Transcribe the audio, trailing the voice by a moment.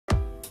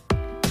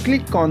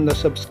click on the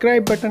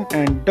subscribe button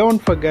and don't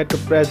forget to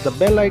press the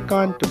bell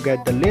icon to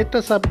get the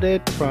latest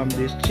update from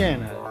this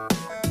channel.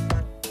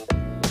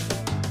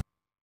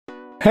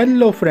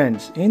 Hello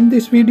friends, in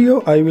this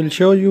video I will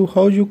show you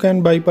how you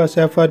can bypass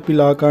FRP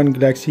lock on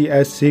Galaxy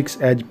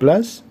S6 Edge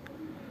Plus.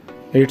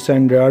 It's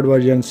Android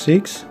version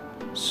 6.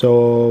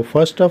 So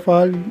first of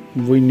all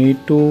we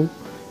need to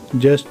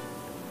just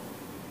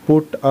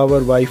put our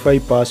Wi-Fi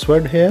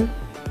password here,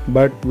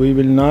 but we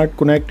will not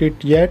connect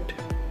it yet.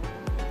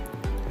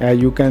 As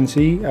you can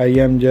see, I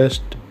am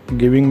just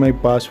giving my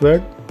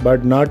password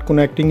but not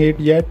connecting it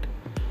yet.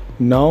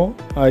 Now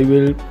I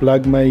will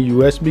plug my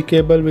USB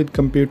cable with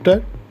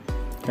computer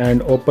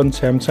and open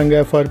Samsung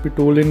FRP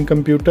tool in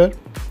computer.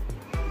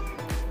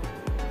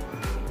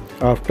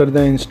 After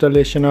the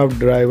installation of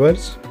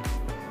drivers,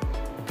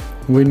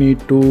 we need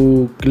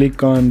to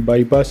click on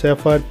bypass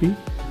FRP.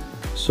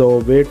 So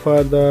wait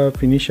for the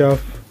finish of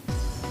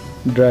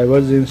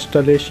drivers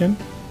installation.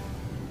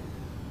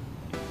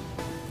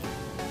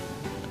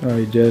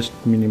 I just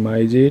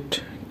minimize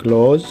it,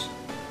 close.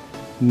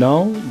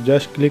 Now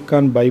just click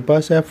on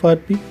bypass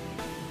FRP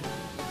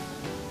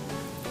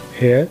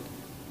here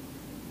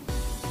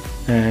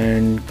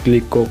and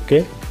click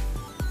OK.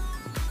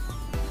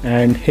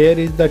 And here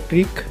is the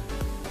trick.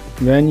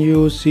 When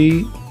you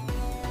see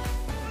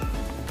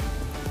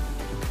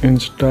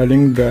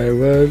installing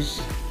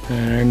drivers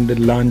and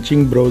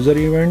launching browser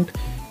event,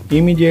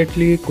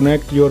 immediately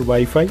connect your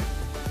Wi-Fi,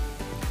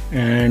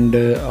 and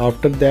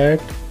after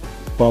that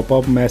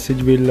pop-up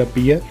message will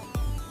appear.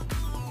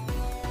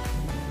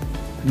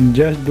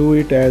 Just do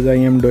it as I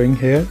am doing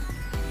here.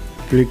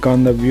 Click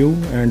on the view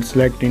and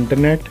select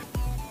internet.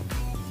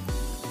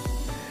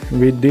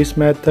 With this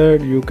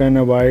method you can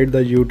avoid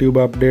the YouTube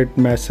update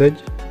message.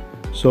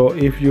 So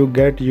if you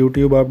get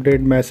YouTube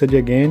update message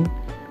again,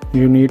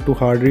 you need to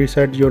hard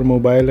reset your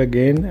mobile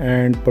again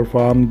and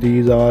perform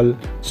these all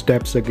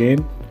steps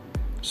again.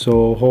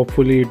 So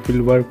hopefully it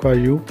will work for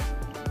you.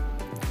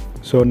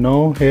 So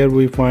now here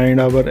we find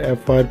our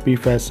FRP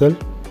Faisal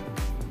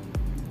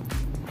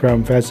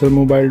from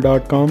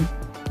faisalmobile.com,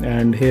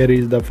 and here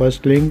is the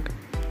first link.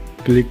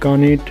 Click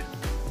on it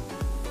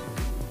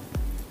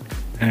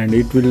and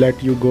it will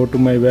let you go to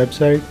my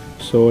website.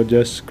 So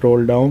just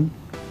scroll down,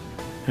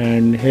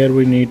 and here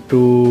we need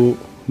to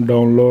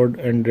download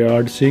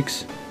Android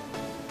 6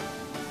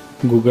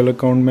 Google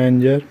Account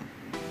Manager.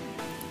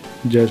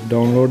 Just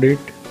download it,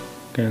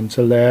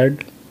 cancel the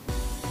ad,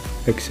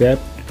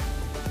 accept,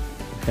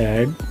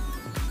 add,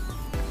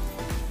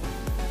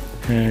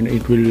 and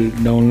it will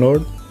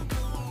download.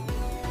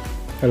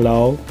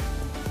 Allow.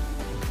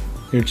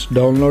 It's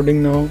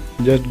downloading now.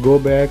 Just go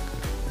back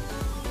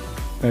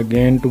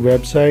again to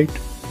website,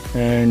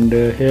 and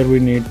here we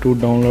need to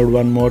download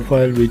one more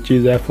file, which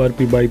is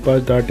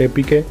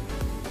frpbypass.apk,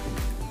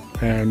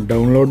 and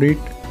download it.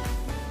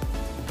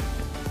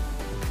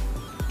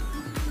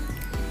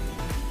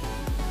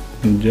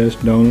 Just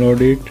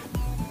download it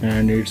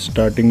and it's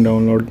starting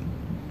download.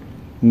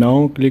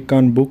 Now click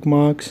on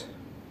bookmarks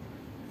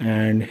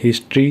and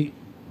history,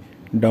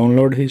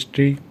 download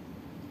history,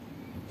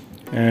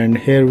 and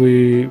here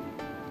we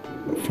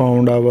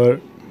found our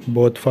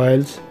both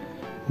files.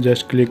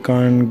 Just click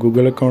on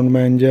Google Account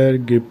Manager,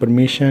 give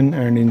permission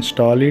and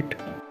install it.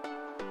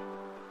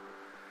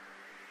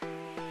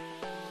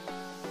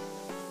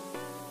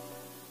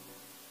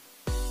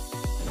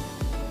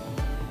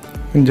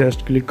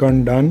 Just click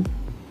on done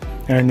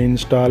and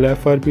install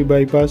FRP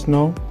bypass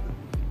now.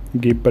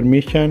 Give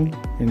permission,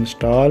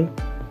 install,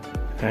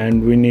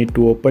 and we need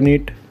to open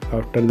it.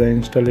 After the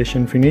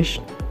installation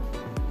finished,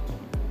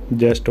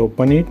 just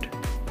open it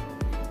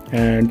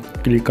and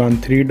click on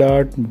 3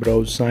 dot,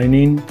 browse sign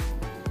in,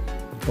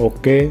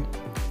 OK.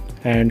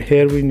 And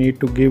here we need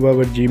to give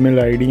our Gmail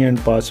ID and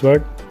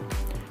password.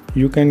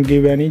 You can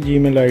give any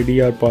Gmail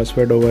ID or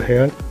password over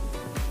here.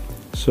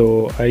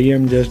 So I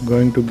am just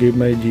going to give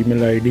my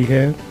Gmail ID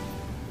here.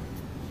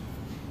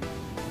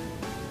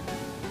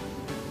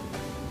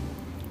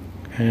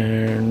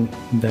 And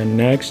then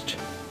next.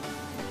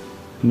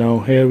 Now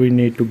here we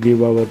need to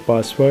give our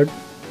password,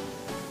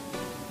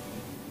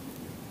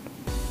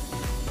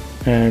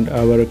 and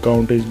our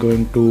account is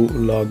going to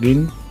log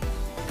in.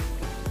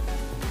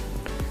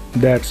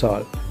 That's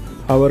all.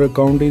 Our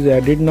account is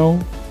added now.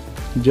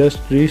 Just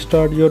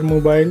restart your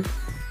mobile.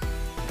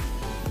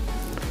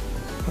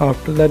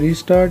 After the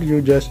restart,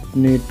 you just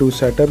need to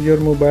set up your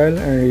mobile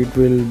and it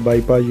will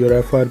bypass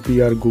your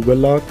FRP or Google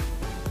lock.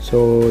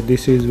 So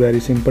this is very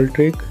simple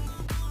trick.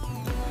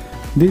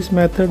 This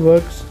method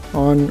works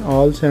on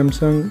all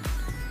Samsung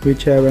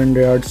which have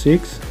Android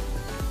 6.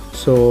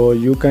 So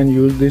you can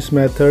use this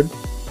method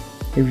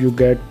if you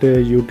get a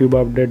YouTube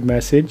update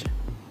message.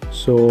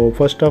 So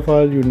first of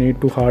all you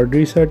need to hard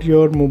reset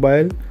your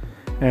mobile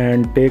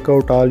and take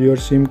out all your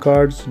SIM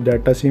cards,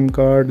 data SIM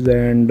cards,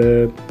 and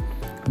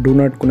do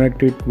not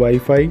connect it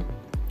Wi-Fi.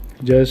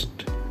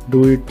 Just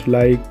do it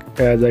like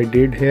as I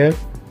did here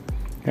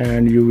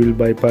and you will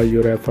bypass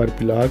your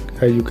FRP lock.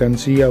 As you can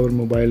see, our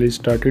mobile is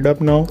started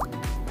up now.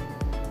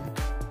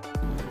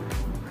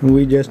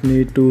 We just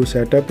need to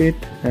set up it,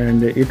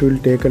 and it will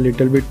take a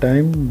little bit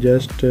time.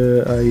 Just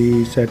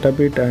I set up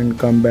it and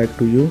come back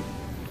to you.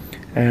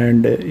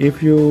 And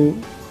if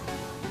you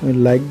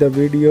like the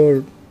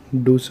video,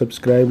 do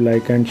subscribe,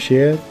 like and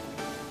share.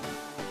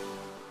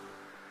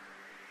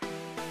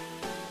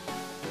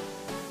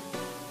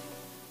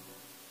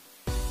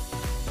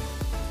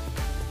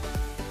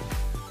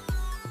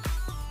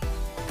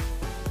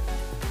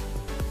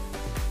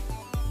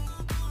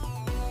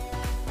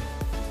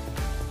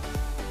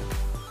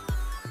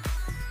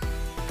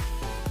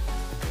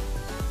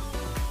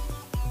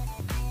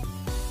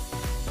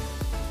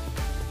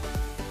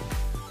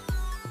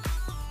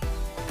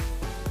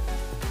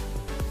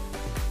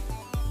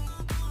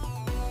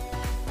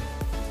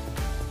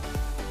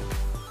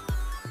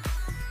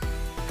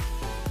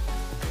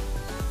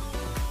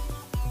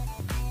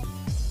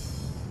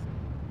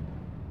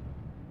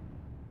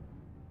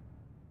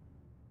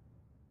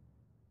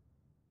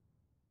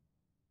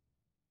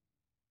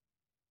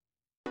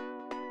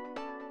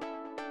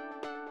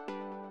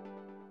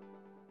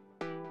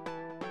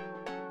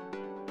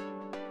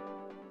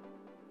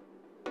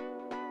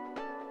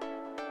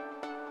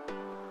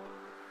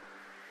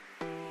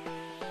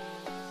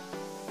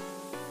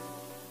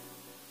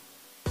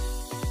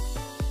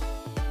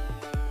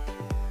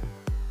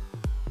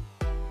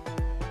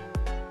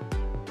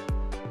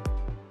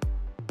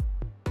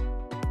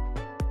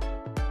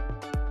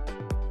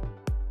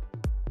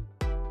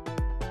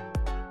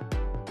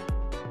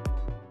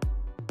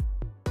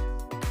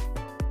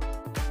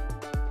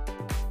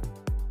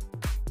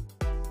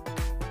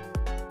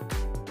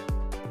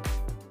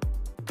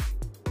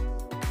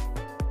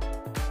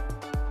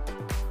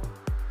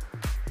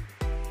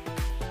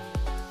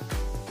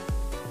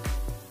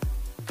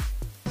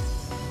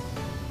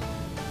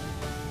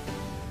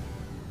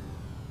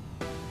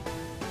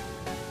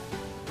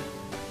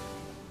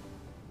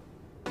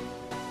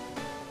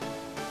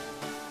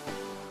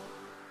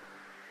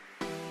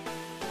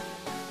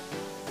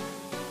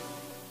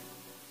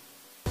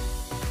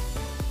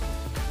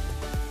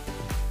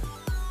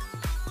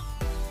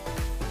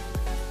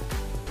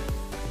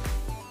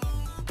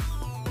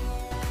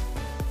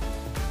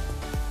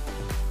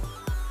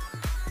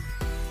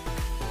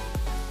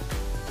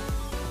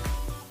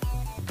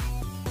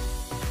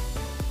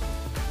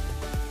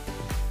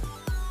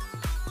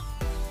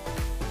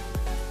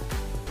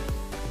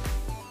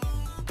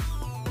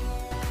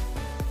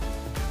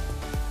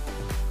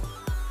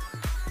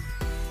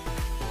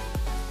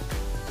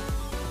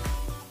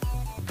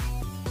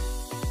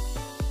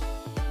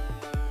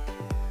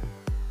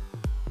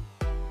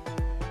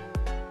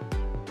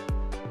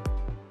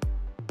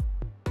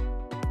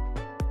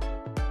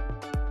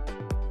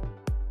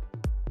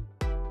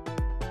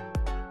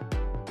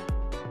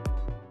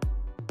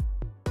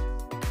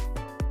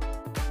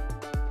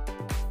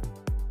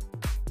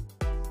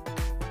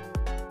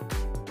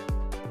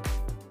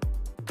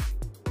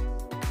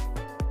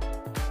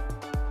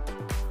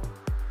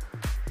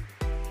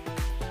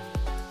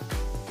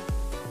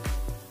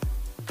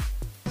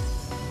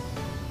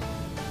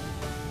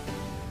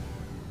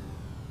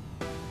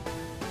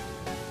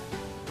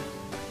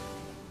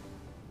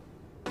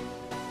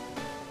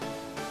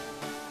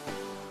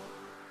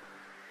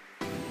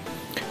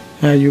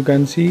 As you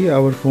can see,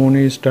 our phone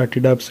is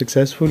started up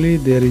successfully.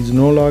 There is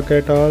no lock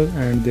at all,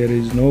 and there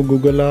is no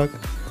Google lock,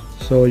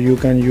 so you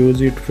can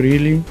use it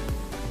freely.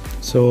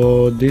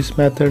 So this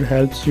method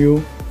helps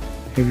you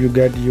if you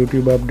get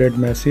YouTube update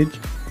message.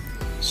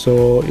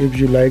 So if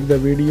you like the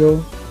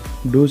video,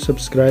 do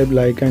subscribe,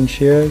 like and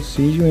share.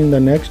 See you in the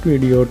next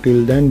video.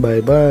 Till then, bye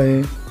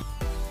bye.